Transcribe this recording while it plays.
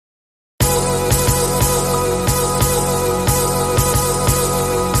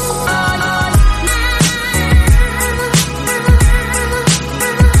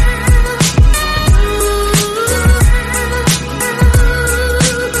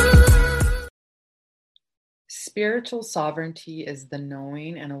Spiritual sovereignty is the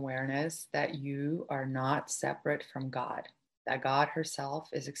knowing and awareness that you are not separate from God, that God herself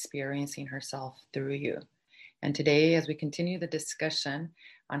is experiencing herself through you. And today, as we continue the discussion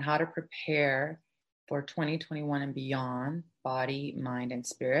on how to prepare for 2021 and beyond, body, mind, and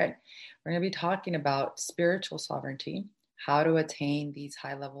spirit, we're going to be talking about spiritual sovereignty, how to attain these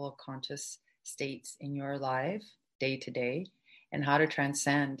high level of conscious states in your life day to day, and how to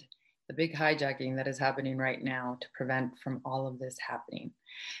transcend the big hijacking that is happening right now to prevent from all of this happening.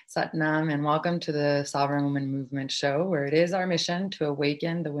 Satnam, and welcome to the Sovereign Woman Movement show, where it is our mission to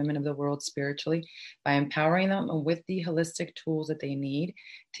awaken the women of the world spiritually by empowering them with the holistic tools that they need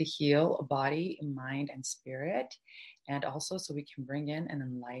to heal body, mind, and spirit, and also so we can bring in an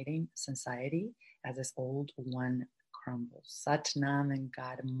enlightening society as this old one crumbles. Satnam and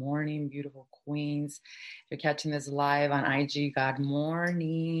God morning, beautiful queens. If you're catching this live on IG, God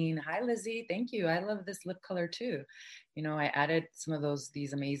morning. Hi, Lizzie. Thank you. I love this lip color too. You know, I added some of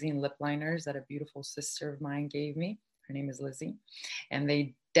these amazing lip liners that a beautiful sister of mine gave me. Her name is Lizzie. And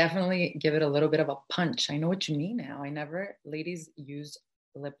they definitely give it a little bit of a punch. I know what you mean now. I never, ladies, used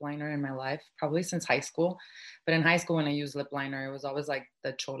lip liner in my life, probably since high school. But in high school, when I used lip liner, it was always like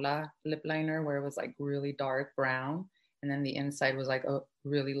the chola lip liner, where it was like really dark brown. And then the inside was like a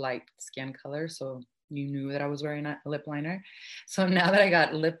really light skin color. So you knew that I was wearing a lip liner. So now that I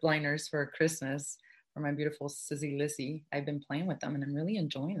got lip liners for Christmas for my beautiful Sizzy Lizzie, I've been playing with them and I'm really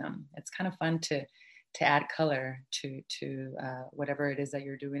enjoying them. It's kind of fun to add color to whatever it is that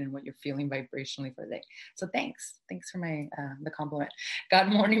you're doing and what you're feeling vibrationally for the day. So thanks for my the compliment. Good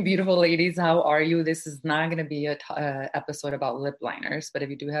morning, beautiful ladies. How are you? This is not going to be a episode about lip liners, but if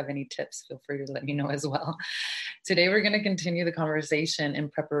you do have any tips, feel free to let me know as well. Today we're going to continue the conversation in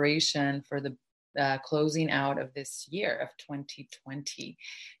preparation for the closing out of this year of 2020.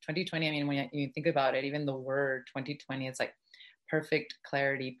 2020, I mean, when you think about it, even the word 2020, it's like perfect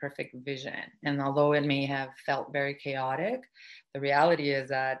clarity, perfect vision. And although it may have felt very chaotic, the reality is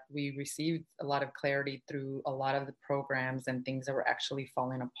that we received a lot of clarity through a lot of the programs and things that were actually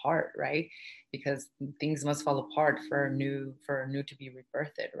falling apart, right? Because things must fall apart for a new to be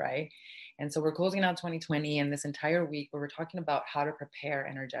rebirthed, right? And so we're closing out 2020, and this entire week where we're talking about how to prepare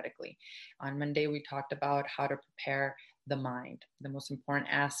energetically. On Monday, we talked about how to prepare the mind, the most important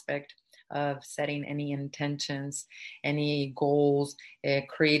aspect of setting any intentions, any goals,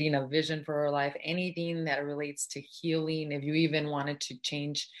 creating a vision for our life, anything that relates to healing. If you even wanted to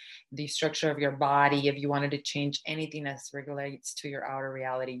change the structure of your body, if you wanted to change anything that relates to your outer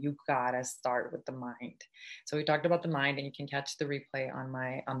reality, you gotta start with the mind. So we talked about the mind, and you can catch the replay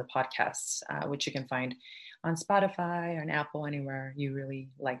on the podcasts, which you can find on Spotify or on Apple, anywhere you really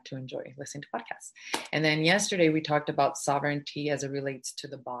like to enjoy listening to podcasts. And then yesterday we talked about sovereignty as it relates to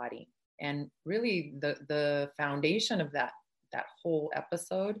the body. And really the foundation of that whole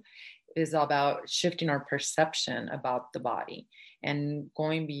episode is about shifting our perception about the body and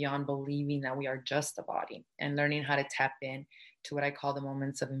going beyond believing that we are just a body and learning how to tap in to what I call the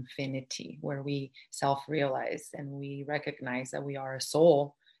moments of infinity, where we self-realize and we recognize that we are a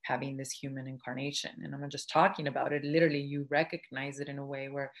soul having this human incarnation. And I'm not just talking about it, literally you recognize it in a way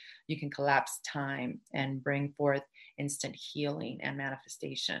where you can collapse time and bring forth instant healing and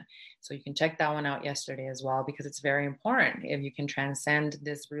manifestation. So you can check that one out yesterday as well, because it's very important. If you can transcend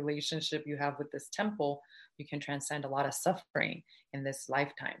this relationship you have with this temple, you can transcend a lot of suffering in this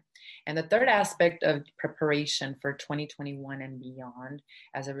lifetime. And the third aspect of preparation for 2021 and beyond,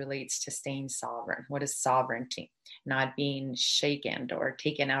 as it relates to staying sovereign. What is sovereignty? Not being shaken or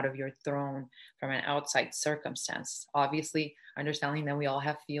taken out of your throne from an outside circumstance. Obviously, understanding that we all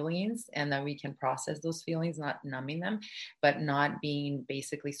have feelings and that we can process those feelings, not numbing them, but not being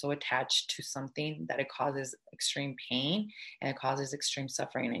basically so attached to something that it causes extreme pain and it causes extreme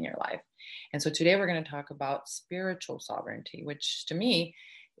suffering in your life. And so today we're going to talk about spiritual sovereignty, which to me,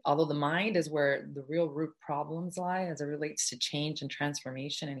 although the mind is where the real root problems lie as it relates to change and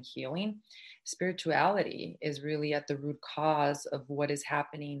transformation and healing, spirituality is really at the root cause of what is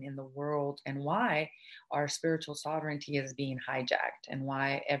happening in the world and why our spiritual sovereignty is being hijacked and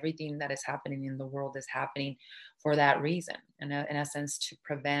why everything that is happening in the world is happening for that reason. And in essence, to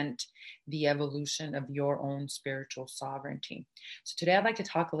prevent the evolution of your own spiritual sovereignty. So today I'd like to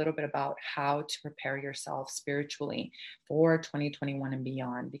talk a little bit about how to prepare yourself spiritually for 2021 and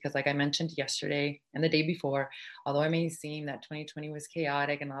beyond. Because like I mentioned yesterday and the day before, although it may seem that 2020 was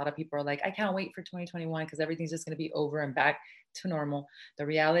chaotic and a lot of people are like, I can't wait for 2021 because everything's just going to be over and back to normal. The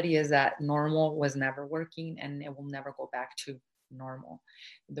reality is that normal was never working and it will never go back to normal.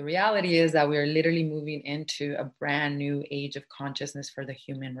 The reality is that we are literally moving into a brand new age of consciousness for the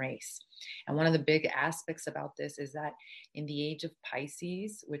human race. And one of the big aspects about this is that in the age of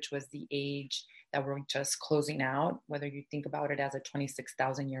Pisces, which was the age that we're just closing out, whether you think about it as a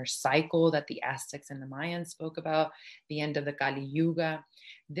 26,000 year cycle that the Aztecs and the Mayans spoke about, the end of the Kali Yuga,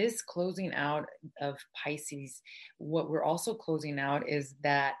 this closing out of Pisces, what we're also closing out is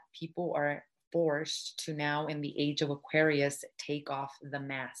that people are forced to now, in the age of Aquarius, take off the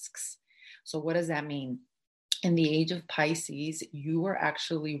masks. So what does that mean? In the age of Pisces, you are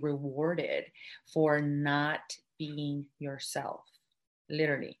actually rewarded for not being yourself.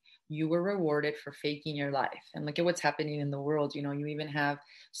 Literally, you were rewarded for faking your life. And look at what's happening in the world. You know, you even have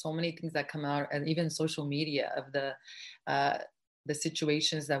so many things that come out, and even social media, of the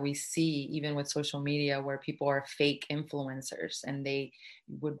situations that we see, even with social media, where people are fake influencers and they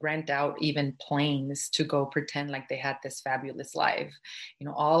would rent out even planes to go pretend like they had this fabulous life. You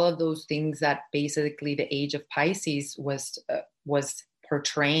know, all of those things that basically the age of Pisces was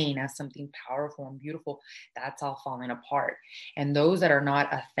portraying as something powerful and beautiful, that's all falling apart. And those that are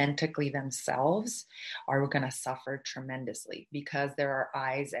not authentically themselves are going to suffer tremendously, because there are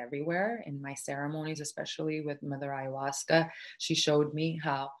eyes everywhere. In my ceremonies, especially with Mother Ayahuasca, she showed me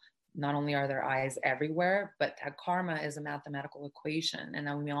how not only are there eyes everywhere, but that karma is a mathematical equation, and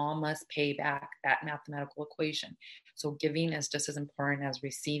then we all must pay back that mathematical equation. So giving is just as important as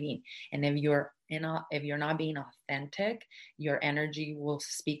receiving. And if you're not being authentic, your energy will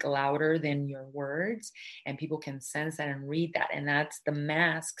speak louder than your words, and people can sense that and read that. And that's the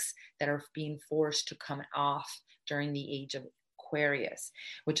masks that are being forced to come off during the age of Aquarius,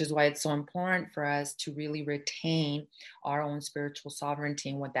 which is why it's so important for us to really retain our own spiritual sovereignty.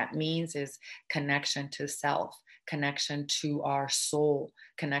 And what that means is connection to self, connection to our soul,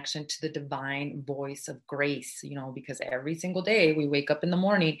 connection to the divine voice of grace, you know, because every single day we wake up in the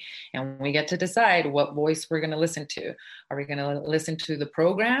morning and we get to decide what voice we're going to listen to. Are we going to listen to the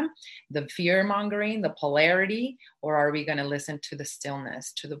program, the fear mongering, the polarity, or are we going to listen to the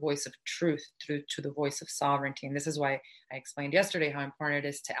stillness, to the voice of truth, to the voice of sovereignty? And this is why I explained yesterday how important it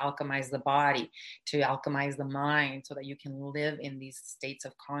is to alchemize the body, to alchemize the mind, so that you can live in these states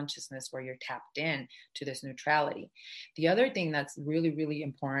of consciousness where you're tapped in to this neutrality. The other thing that's really, really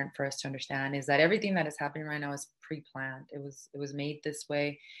important for us to understand is that everything that is happening right now is pre-planned. It was made this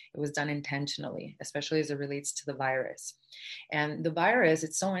way. It was done intentionally, especially as it relates to the virus. And the virus,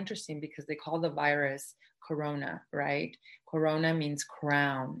 it's so interesting because they call the virus Corona, right? Corona means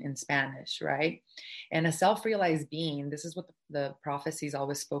crown in Spanish, right? And a self-realized being, this is what the prophecies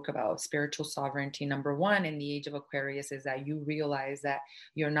always spoke about. Spiritual sovereignty, number one, in the age of Aquarius, is that you realize that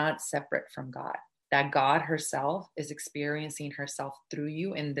you're not separate from God, that God herself is experiencing herself through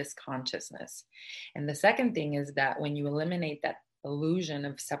you in this consciousness. And the second thing is that when you eliminate that illusion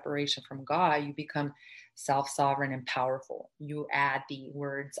of separation from God, you become self-sovereign and powerful. You add the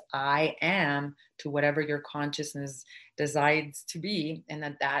words I am to whatever your consciousness decides to be,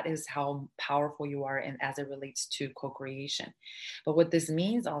 and that is how powerful you are, and as it relates to co-creation. But what this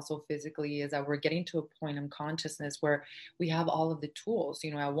means also physically is that we're getting to a point in consciousness where we have all of the tools.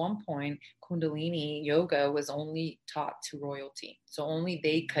 You know, at one point, Kundalini yoga was only taught to royalty. So only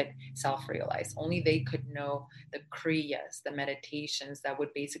they could self-realize, only they could know the kriyas, the meditations that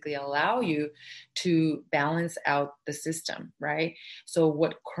would basically allow you to balance out the system, right? So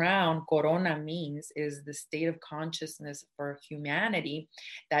what crown, corona, means is the state of consciousness for humanity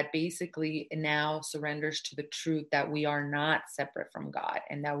that basically now surrenders to the truth that we are not separate from God,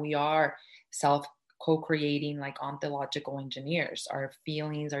 and that we are self co-creating like ontological engineers. Our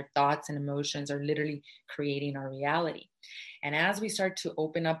feelings, our thoughts and emotions are literally creating our reality. And as we start to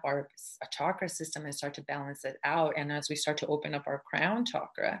open up our chakra system and start to balance it out, and as we start to open up our crown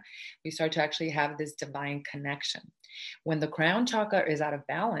chakra, we start to actually have this divine connection. When the crown chakra is out of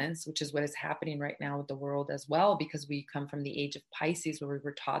balance, which is what is happening right now with the world as well, because we come from the age of Pisces where we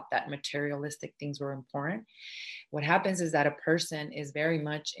were taught that materialistic things were important, what happens is that a person is very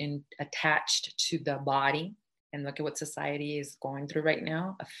much attached to the body. And look at what society is going through right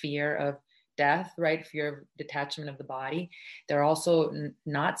now, a fear of death, right? Fear of detachment of the body. They're also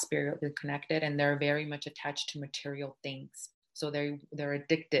not spiritually connected, and they're very much attached to material things. So they're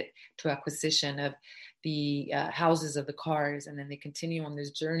addicted to acquisition of the houses, of the cars, and then they continue on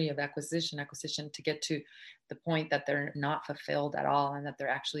this journey of acquisition to get to the point that they're not fulfilled at all, and that they're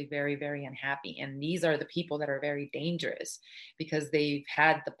actually very, very unhappy. And these are the people that are very dangerous, because they've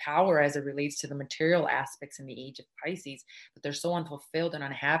had the power as it relates to the material aspects in the age of Pisces, but they're so unfulfilled and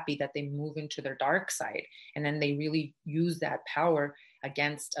unhappy that they move into their dark side, and then they really use that power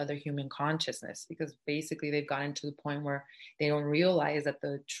against other human consciousness, because basically they've gotten to the point where they don't realize that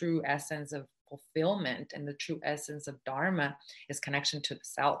the true essence of fulfillment and the true essence of Dharma is connection to the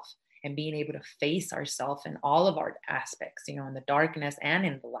self and being able to face ourselves in all of our aspects, you know, in the darkness and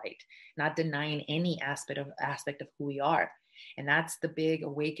in the light, not denying any aspect of who we are. And that's the big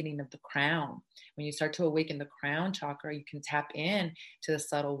awakening of the crown. When you start to awaken the crown chakra, you can tap in to the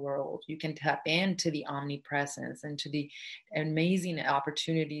subtle world. You can tap into the omnipresence and to the amazing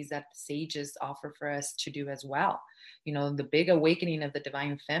opportunities that the sages offer for us to do as well. You know, the big awakening of the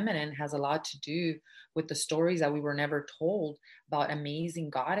divine feminine has a lot to do with the stories that we were never told about amazing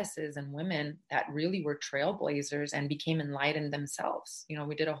goddesses and women that really were trailblazers and became enlightened themselves. You know,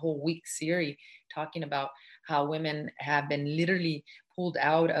 we did a whole week series talking about how women have been literally pulled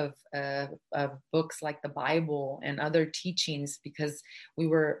out of books like the Bible and other teachings because we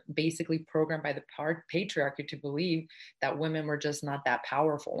were basically programmed by the patriarchy to believe that women were just not that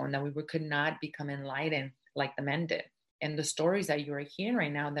powerful and that we could not become enlightened like the men did. And the stories that you are hearing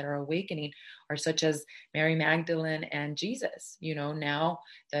right now that are awakening are such as Mary Magdalene and Jesus. You know, now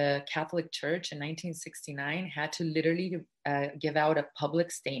the Catholic Church in 1969 had to literally give out a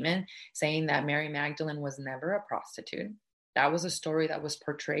public statement saying that Mary Magdalene was never a prostitute. That was a story that was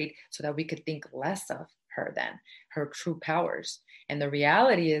portrayed so that we could think less of her than her true powers. And the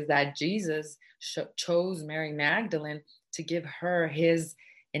reality is that Jesus chose Mary Magdalene to give her his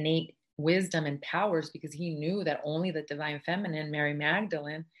innate wisdom and powers because he knew that only the divine feminine, Mary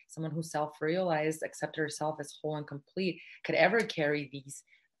Magdalene, someone who self-realized, accepted herself as whole and complete, could ever carry these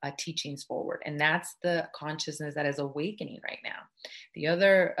teachings forward. And that's the consciousness that is awakening right now. The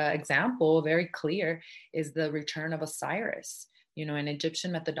other example, very clear, is the return of Osiris. You know, in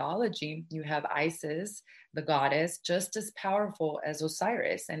Egyptian methodology, you have Isis, the goddess, just as powerful as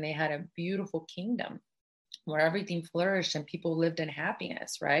Osiris, and they had a beautiful kingdom where everything flourished and people lived in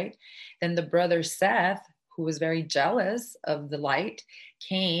happiness, right? Then the brother Seth, who was very jealous of the light,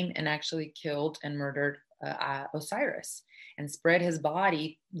 came and actually killed and murdered Osiris and spread his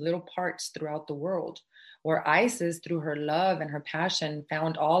body, little parts throughout the world. Where Isis, through her love and her passion,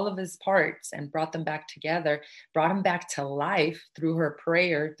 found all of his parts and brought them back together, brought him back to life through her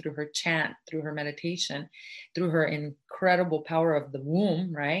prayer, through her chant, through her meditation, through her incredible power of the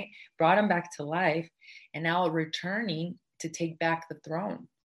womb, right? Brought him back to life. And now returning to take back the throne,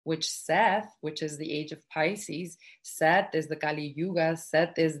 which Seth, which is the age of Pisces, Seth is the Kali Yuga,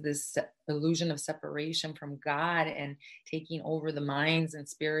 Seth is this illusion of separation from God and taking over the minds and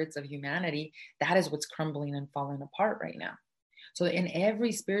spirits of humanity. That is what's crumbling and falling apart right now. So in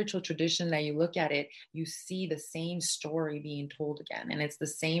every spiritual tradition that you look at it, you see the same story being told again. And it's the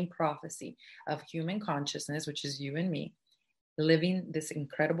same prophecy of human consciousness, which is you and me, living this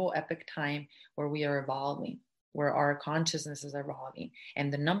incredible epic time where we are evolving, where our consciousness is evolving.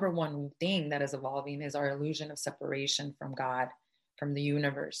 And the number one thing that is evolving is our illusion of separation from God, from the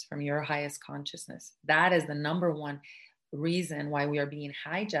universe, from your highest consciousness. That is the number one reason why we are being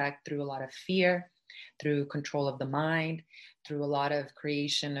hijacked through a lot of fear, through control of the mind, through a lot of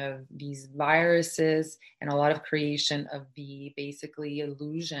creation of these viruses, and a lot of creation of the basically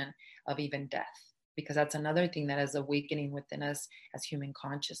illusion of even death. Because that's another thing that is awakening within us as human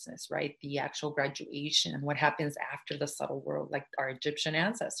consciousness, right? The actual graduation and what happens after the subtle world, like our Egyptian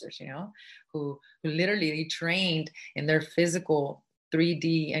ancestors, you know, who literally trained in their physical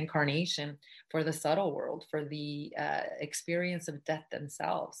 3D incarnation for the subtle world, for the experience of death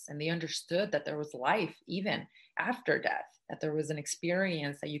themselves. And they understood that there was life even after death, that there was an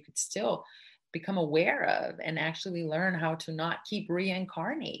experience that you could still become aware of and actually learn how to not keep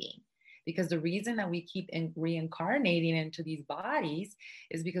reincarnating. Because the reason that we keep reincarnating into these bodies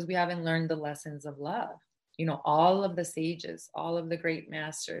is because we haven't learned the lessons of love. You know, all of the sages, all of the great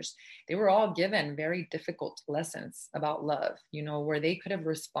masters, they were all given very difficult lessons about love, you know, where they could have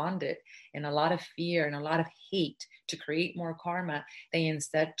responded in a lot of fear and a lot of hate to create more karma. They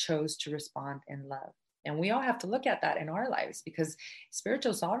instead chose to respond in love. And we all have to look at that in our lives, because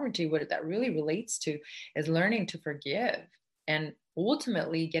spiritual sovereignty, what that really relates to is learning to forgive and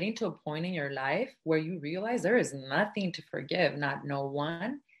ultimately getting to a point in your life where you realize there is nothing to forgive, not no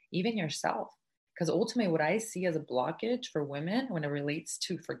one, even yourself. Because ultimately, what I see as a blockage for women when it relates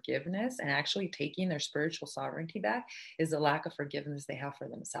to forgiveness and actually taking their spiritual sovereignty back is the lack of forgiveness they have for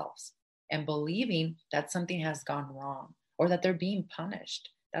themselves and believing that something has gone wrong or that they're being punished.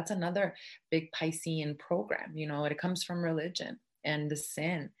 That's another big Piscean program. You know, it comes from religion and the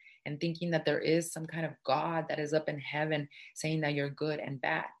sin and thinking that there is some kind of God that is up in heaven saying that you're good and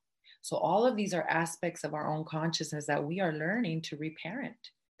bad. So all of these are aspects of our own consciousness that we are learning to reparent,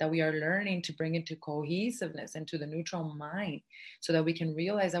 that we are learning to bring into cohesiveness, into the neutral mind, so that we can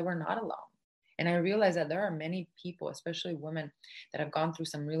realize that we're not alone. And I realize that there are many people, especially women, that have gone through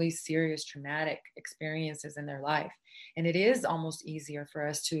some really serious traumatic experiences in their life. And it is almost easier for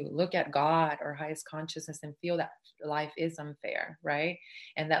us to look at God or highest consciousness and feel that life is unfair, right?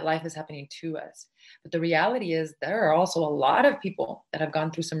 And that life is happening to us. But the reality is, there are also a lot of people that have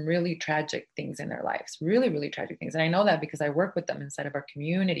gone through some really tragic things in their lives, really, really tragic things. And I know that because I work with them inside of our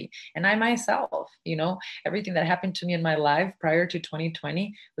community. And I myself, everything that happened to me in my life prior to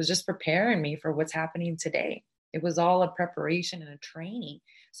 2020 was just preparing me for what's happening today. It was all a preparation and a training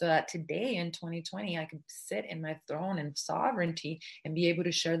so that today in 2020, I could sit in my throne and sovereignty and be able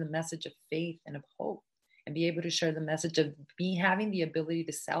to share the message of faith and of hope, and be able to share the message of me having the ability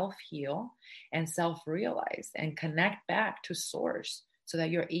to self-heal and self-realize and connect back to source, so that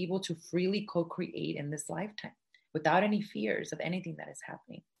you're able to freely co-create in this lifetime without any fears of anything that is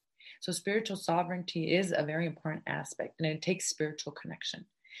happening. So spiritual sovereignty is a very important aspect, and it takes spiritual connection.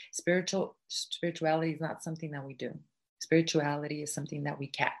 Spirituality is not something that we do. Spirituality is something that we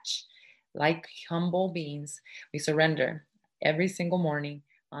catch. Like humble beings, we surrender every single morning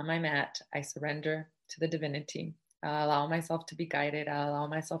on my mat. I surrender to the divinity. I allow myself to be guided. I allow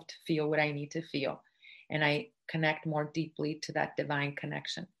myself to feel what I need to feel. And I connect more deeply to that divine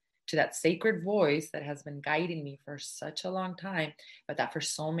connection, to that sacred voice that has been guiding me for such a long time, but that for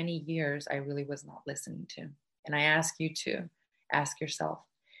so many years I really was not listening to. And I ask you to ask yourself,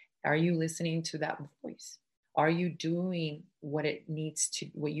 are you listening to that voice? Are you doing what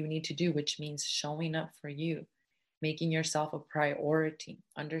you need to do, which means showing up for you, making yourself a priority?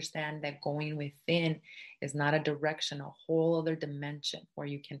 Understand that going within is not a direction, a whole other dimension where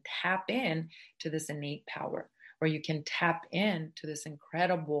you can tap in to this innate power, where you can tap in to this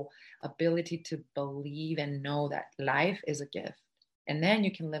incredible ability to believe and know that life is a gift. And then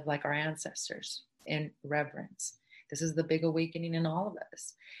you can live like our ancestors in reverence. This is the big awakening in all of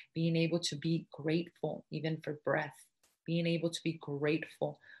us. Being able to be grateful even for breath, being able to be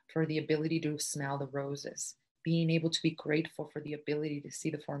grateful for the ability to smell the roses, being able to be grateful for the ability to see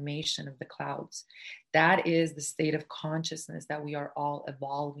the formation of the clouds. That is the state of consciousness that we are all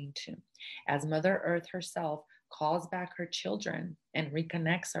evolving to. As Mother Earth herself calls back her children and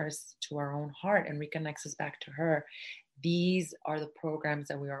reconnects us to our own heart and reconnects us back to her, these are the programs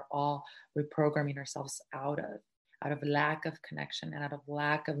that we are all reprogramming ourselves out of lack of connection and out of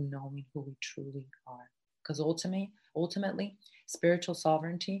lack of knowing who we truly are. Because ultimately, spiritual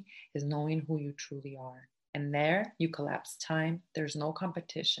sovereignty is knowing who you truly are. And there you collapse time. There's no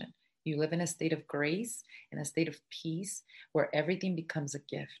competition. You live in a state of grace, in a state of peace, where everything becomes a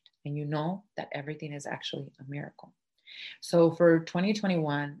gift. And you know that everything is actually a miracle. So for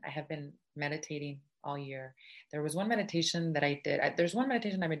 2021, I have been meditating all year. There was one meditation that I did. There's one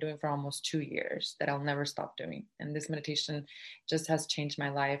meditation I've been doing for almost 2 years that I'll never stop doing. And this meditation just has changed my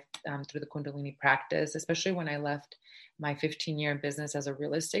life through the Kundalini practice, especially when I left my 15-year business as a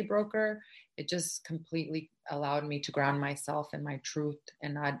real estate broker. It just completely allowed me to ground myself in my truth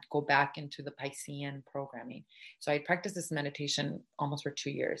and not go back into the Piscean programming. So I practiced this meditation almost for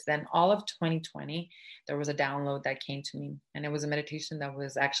 2 years. Then all of 2020, there was a download that came to me. And it was a meditation that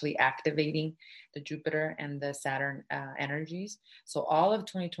was actually activating the Jupiter and the Saturn energies. So all of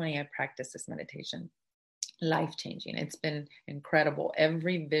 2020, I practiced this meditation. Life-changing. It's been incredible.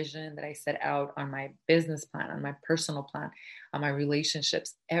 Every vision that I set out on my business plan, on my personal plan, on my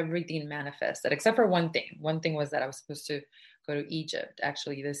relationships, everything manifested except for one thing. One thing was that I was supposed to go to Egypt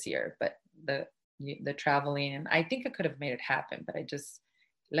actually this year, but the traveling, and I think I could have made it happen, but I just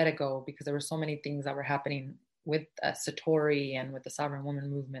let it go because there were so many things that were happening with Satori and with the Sovereign Woman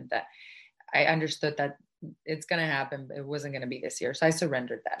movement that I understood that it's going to happen, but it wasn't going to be this year. So I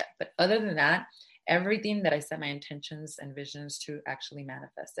surrendered that. But other than that, everything that I set my intentions and visions to actually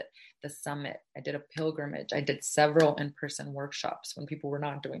manifest it. The summit, I did a pilgrimage. I did several in-person workshops when people were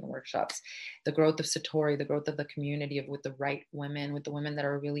not doing workshops. The growth of Satori, the growth of the community with the right women, with the women that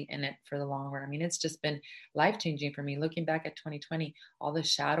are really in it for the long run. I mean, it's just been life-changing for me. Looking back at 2020, all the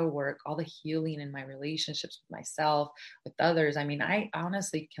shadow work, all the healing in my relationships with myself, with others. I mean, I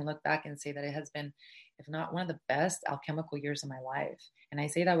honestly can look back and say that it has been, if not one of the best alchemical years of my life. And I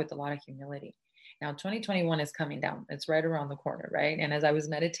say that with a lot of humility. Now, 2021 is coming down. It's right around the corner, right? And as I was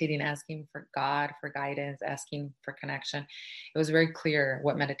meditating, asking for God, for guidance, asking for connection, it was very clear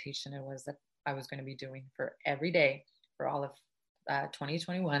what meditation it was that I was going to be doing for every day for all of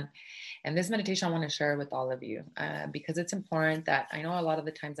 2021. And this meditation I want to share with all of you because it's important that I know a lot of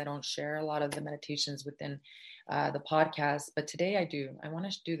the times I don't share a lot of the meditations within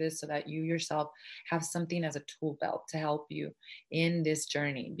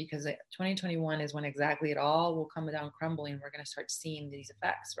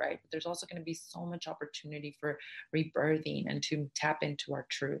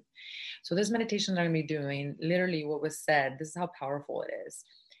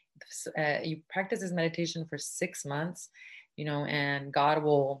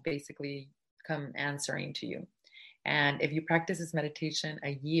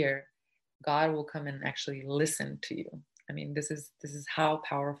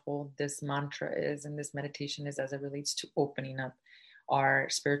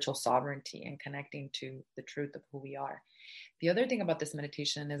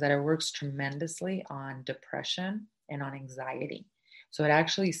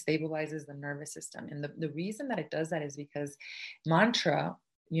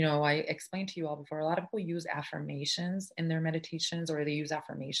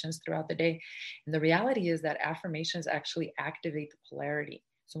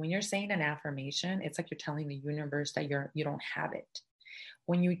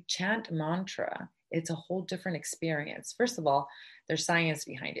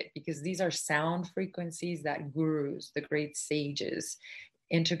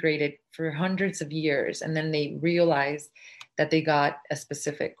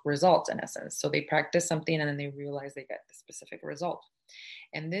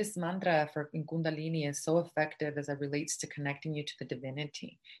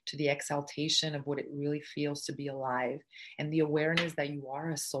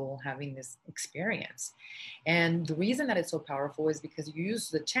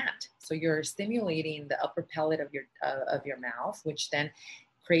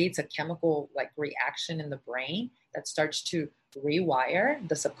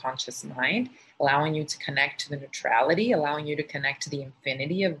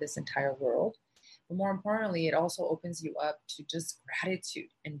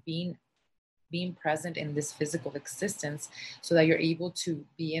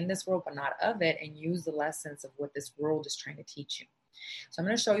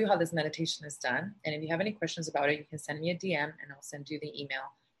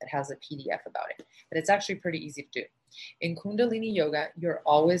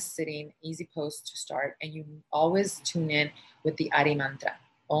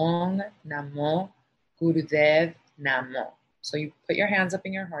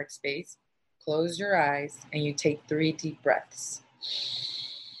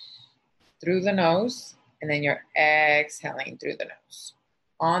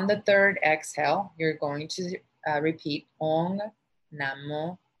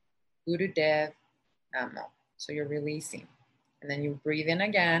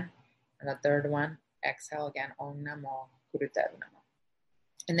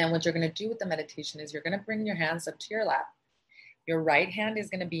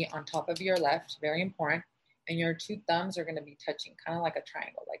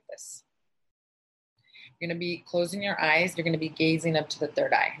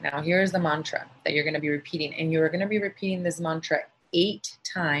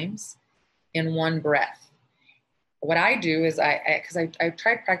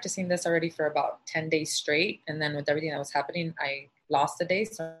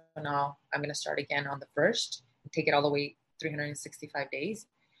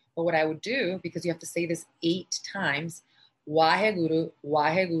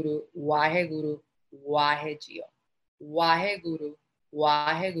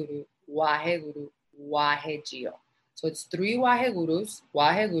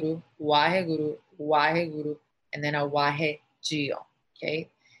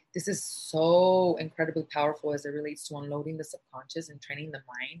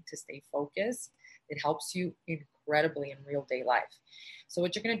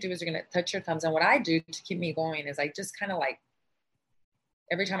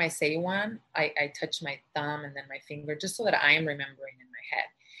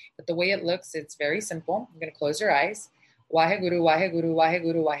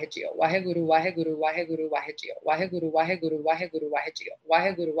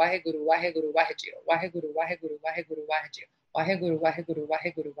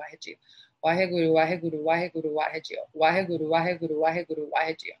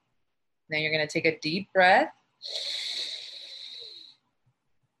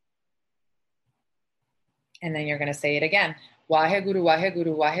Waheguru,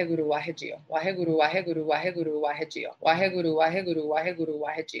 Waheguru, Waheguru, Wahegio. Waheguru, Waheguru, Waheguru, Wahegio. Waheguru, Waheguru, Waheguru,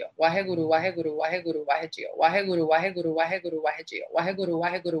 Wahegio. Waheguru, Waheguru, Waheguru, Wahegio. Waheguru, Waheguru, Waheguru, Wahegio. Waheguru,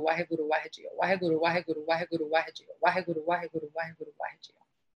 Waheguru, Waheguru, Wahegio. Waheguru, Waheguru, Waheguru, Wahegio. Waheguru, Waheguru, Waheguru, Wahegio.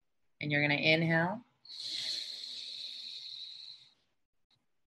 And you're going to inhale.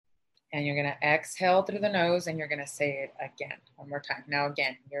 And you're going to exhale through the nose, and you're going to say it again, one more time. Now,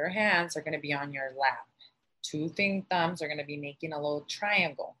 again, your hands are going to be on your lap. Two thumbs are going to be making a little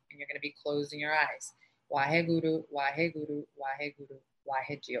triangle, and you're going to be closing your eyes. Waheguru, Waheguru, Waheguru,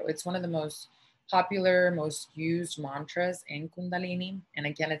 Wahegio. It's one of the most popular, most used mantras in Kundalini. And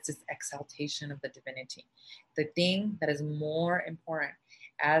again, it's this exaltation of the divinity. The thing that is more important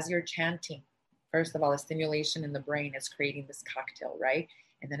as you're chanting, first of all, the stimulation in the brain is creating this cocktail, right?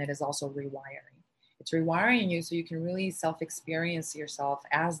 And then it is also rewiring. It's rewiring you so you can really self-experience yourself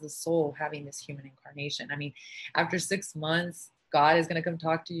as the soul having this human incarnation. I mean, after 6 months, God is going to come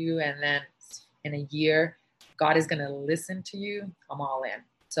talk to you. And then in a year, God is going to listen to you. I'm all in.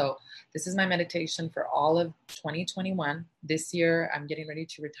 So this is my meditation for all of 2021. This year, I'm getting ready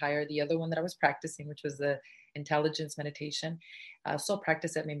to retire the other one that I was practicing, which was the intelligence meditation. Still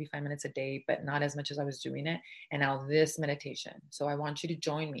practice it maybe 5 minutes a day, but not as much as I was doing it. And now this meditation. So I want you to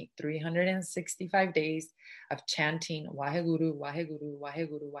join me 365 days of chanting Waheguru, Waheguru,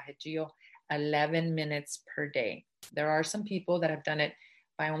 Waheguru, Wahegio, 11 minutes per day. There are some people that have done it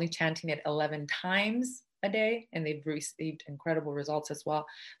by only chanting it 11 times a day, and they've received incredible results as well.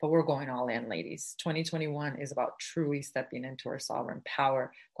 But we're going all in, ladies. 2021 is about truly stepping into our sovereign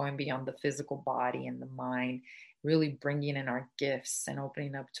power, going beyond the physical body and the mind, really bringing in our gifts and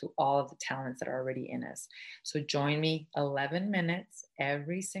opening up to all of the talents that are already in us. So join me 11 minutes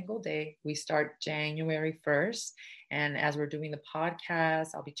every single day. We start January 1st. And as we're doing the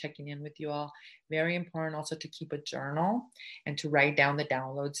podcast, I'll be checking in with you all. Very important also to keep a journal and to write down the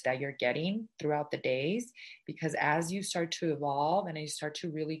downloads that you're getting throughout the days, because as you start to evolve and you start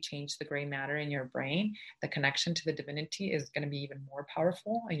to really change the gray matter in your brain, the connection to the divinity is going to be even more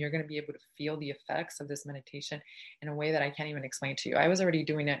powerful, and you're going to be able to feel the effects of this meditation in a way that I can't even explain to you. I was already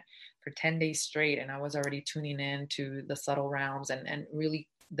doing it for 10 days straight, and I was already tuning in to the subtle realms, and really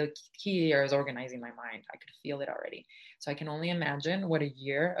the key here is organizing my mind. I could feel it already. So I can only imagine what a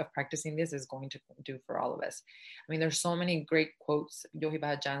year of practicing this is going to do for all of us. I mean, there's so many great quotes. Yogi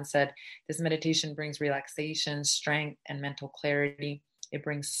Bhajan said, this meditation brings relaxation, strength, and mental clarity. It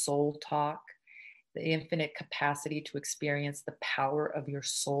brings soul talk, the infinite capacity to experience the power of your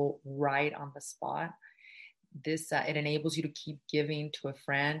soul right on the spot. This it enables you to keep giving to a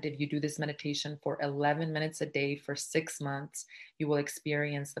friend. If you do this meditation for 11 minutes a day for 6 months, you will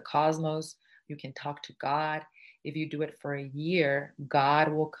experience the cosmos. You can talk to God. If you do it for a year,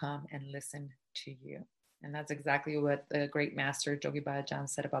 God will come and listen to you. And that's exactly what the great master Yogi Bhajan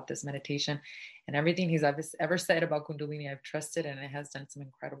said about this meditation. And everything he's ever said about Kundalini, I've trusted, and it has done some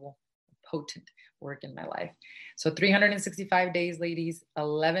incredible, potent work in my life. So 365 days, ladies,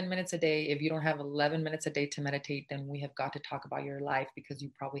 11 minutes a day. If you don't have 11 minutes a day to meditate, then we have got to talk about your life, because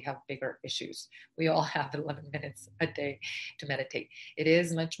you probably have bigger issues. We all have 11 minutes a day to meditate. It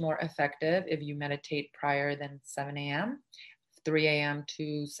is much more effective if you meditate prior than 7 a.m. 3 a.m.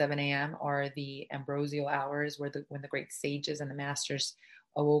 to 7 a.m. are the ambrosial hours when the great sages and the masters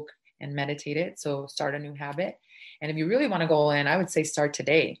awoke and meditated. So start a new habit. And if you really want to go in, I would say start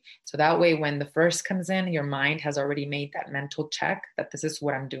today. So that way, when the first comes in, your mind has already made that mental check that this is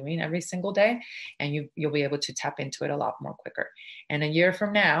what I'm doing every single day. And you'll be able to tap into it a lot more quicker. And a year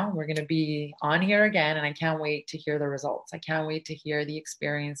from now, we're going to be on here again. And I can't wait to hear the results. I can't wait to hear the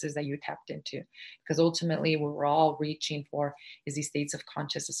experiences that you tapped into. Because ultimately, what we're all reaching for is these states of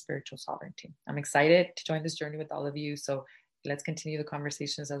conscious and spiritual sovereignty. I'm excited to join this journey with all of you. So let's continue the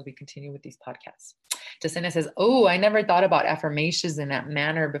conversations as we continue with these podcasts. Jacinta says, oh, I never thought about affirmations in that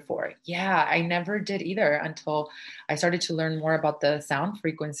manner before. Yeah, I never did either until I started to learn more about the sound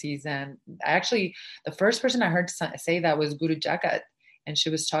frequencies. And actually, the first person I heard say that was Guru Jagat. And she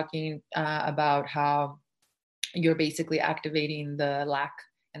was talking about how you're basically activating the lack,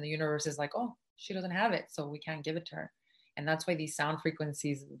 and the universe is like, oh, she doesn't have it, so we can't give it to her. And that's why these sound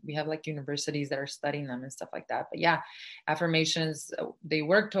frequencies, we have like universities that are studying them and stuff like that. But yeah, affirmations, they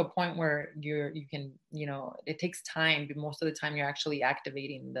work to a point where you can, it takes time, but most of the time you're actually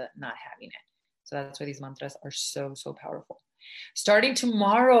activating the not having it. So that's why these mantras are so, so powerful. Starting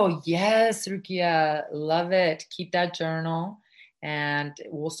tomorrow. Yes, Rukia, love it. Keep that journal, and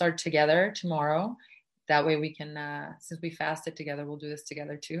we'll start together tomorrow. That way we can, since we fasted together, we'll do this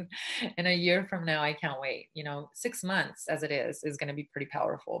together too. And a year from now, I can't wait. 6 months as it is going to be pretty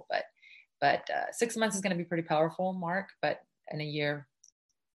powerful. But 6 months is going to be pretty powerful, Mark. But in a year,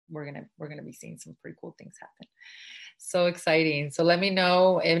 we're gonna be seeing some pretty cool things happen. So exciting. So let me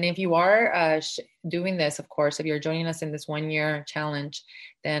know. And if you are doing this, of course, if you're joining us in this 1 year challenge,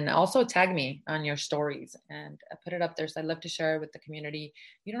 then also tag me on your stories and put it up there. So I'd love to share it with the community.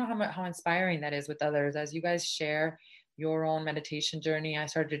 You don't know how inspiring that is with others. As you guys share your own meditation journey, I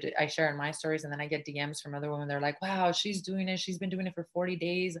share in my stories, and then I get DMs from other women. They're like, wow, she's doing it. She's been doing it for 40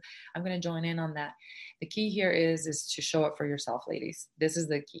 days. I'm going to join in on that. The key here is to show up for yourself, ladies. This is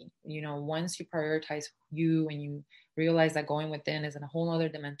the key. Once you prioritize you and you realize that going within is in a whole other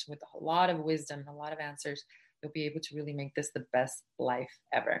dimension with a lot of wisdom, a lot of answers, you'll be able to really make this the best life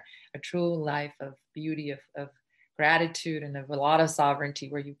ever. A true life of beauty, of gratitude, and of a lot of sovereignty,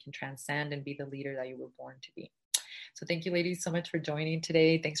 where you can transcend and be the leader that you were born to be. So thank you, ladies, so much for joining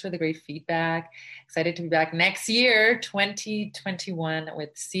today. Thanks for the great feedback. Excited to be back next year, 2021, with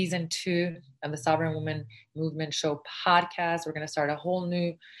season 2 of the Sovereign Woman Movement Show podcast. We're going to start a whole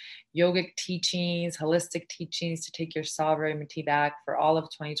new yogic teachings, holistic teachings to take your sovereignty back for all of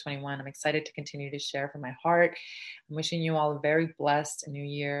 2021. I'm excited to continue to share from my heart. I'm wishing you all a very blessed new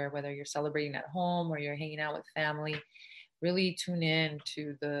year, whether you're celebrating at home or you're hanging out with family. Really tune in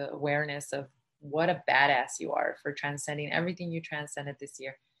to the awareness of what a badass you are for transcending everything you transcended this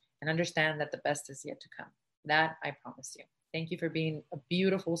year, and understand that the best is yet to come. That I promise you. Thank you for being a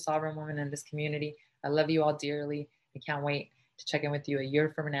beautiful sovereign woman in this community. I love you all dearly. I can't wait to check in with you a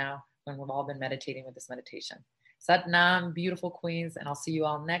year from now when we've all been meditating with this meditation. Sat Nam, beautiful queens, and I'll see you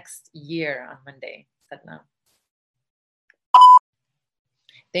all next year on Monday. Sat Nam.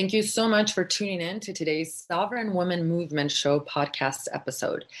 Thank you so much for tuning in to today's Sovereign Woman Movement Show podcast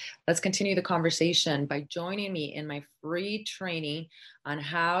episode. Let's continue the conversation by joining me in my free training on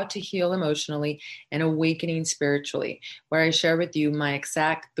how to heal emotionally and awakening spiritually, where I share with you my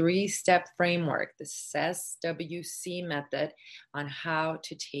exact 3-step framework, the SWC method, on how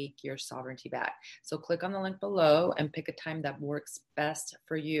to take your sovereignty back. So click on the link below and pick a time that works best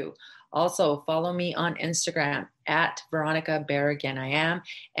for you. Also, follow me on Instagram at Veronica Berrigan, I am,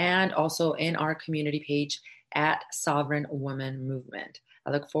 and also in our community page at Sovereign Woman Movement.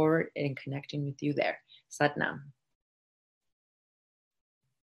 I look forward in connecting with you there. Sat Nam.